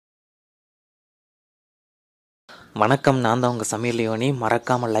வணக்கம். நான் தான் உங்கள் சமையல்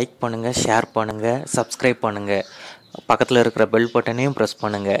மறக்காமல் லைக் பண்ணுங்கள், ஷேர் பண்ணுங்கள், சப்ஸ்கிரைப் பண்ணுங்கள். பக்கத்தில் இருக்கிற பெல் பட்டனையும் ப்ரெஸ்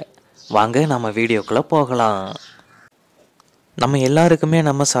பண்ணுங்கள். வாங்க நம்ம வீடியோக்குள்ளே போகலாம். நம்ம எல்லாருக்குமே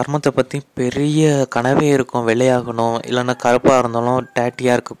நம்ம சருமத்தை பற்றி பெரிய கனவே இருக்கும். வெள்ளையாகணும், இல்லைன்னா கருப்பாக இருந்தாலும்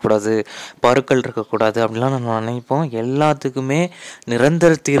டேட்டியாக இருக்கக்கூடாது, பருக்கள் இருக்கக்கூடாது அப்படிலாம் நம்ம நினைப்போம். எல்லாத்துக்குமே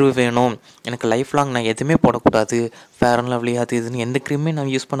நிரந்தர தீர்வு வேணும். எனக்கு லைஃப் லாங் நான் எதுவுமே போடக்கூடாது, ஃபேர் அண்ட் லவ்லி அது இதுன்னு எந்த க்ரீமே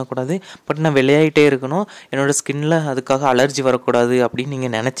நான் யூஸ் பண்ணக்கூடாது, பட் நான் வெள்ளையாகிட்டே இருக்கணும், என்னோடய ஸ்கின்னில் அதுக்காக அலர்ஜி வரக்கூடாது அப்படின்னு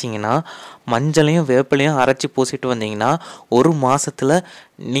நீங்கள் நினச்சிங்கன்னா மஞ்சளையும் வேப்பிலையும் அரைச்சி பூசிட்டு வந்தீங்கன்னா ஒரு மாதத்தில்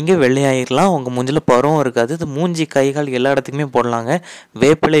நீங்கள் வெள்ளையாயிடலாம். உங்கள் மூஞ்சில் பருவம் இருக்காது. இது மூஞ்சி கைகள் எல்லா இடத்துக்குமே போடலாங்க.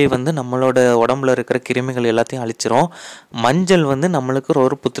 வேப்பிலை நம்மளோட உடம்புல இருக்கிற கிருமிகள் எல்லாத்தையும் அழிச்சிரும். மஞ்சள் நம்மளுக்கு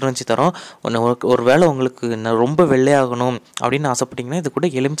ஒரு புத்துணர்ச்சி தரும். ஒரு வேளை உங்களுக்கு ரொம்ப வெள்ளையாகணும் அப்படின்னு ஆசைப்பட்டீங்கன்னா இது கூட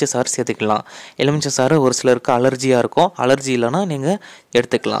எலுமிச்சை சாறு சேர்த்துக்கலாம். எலுமிச்சை சாறு ஒரு சிலருக்கு அலர்ஜியாக இருக்கும். அலர்ஜி இல்லைன்னா நீங்கள்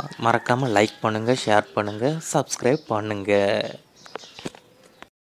எடுத்துக்கலாம். மறக்காமல் லைக் பண்ணுங்கள், ஷேர் பண்ணுங்கள், சப்ஸ்கிரைப் பண்ணுங்கள்.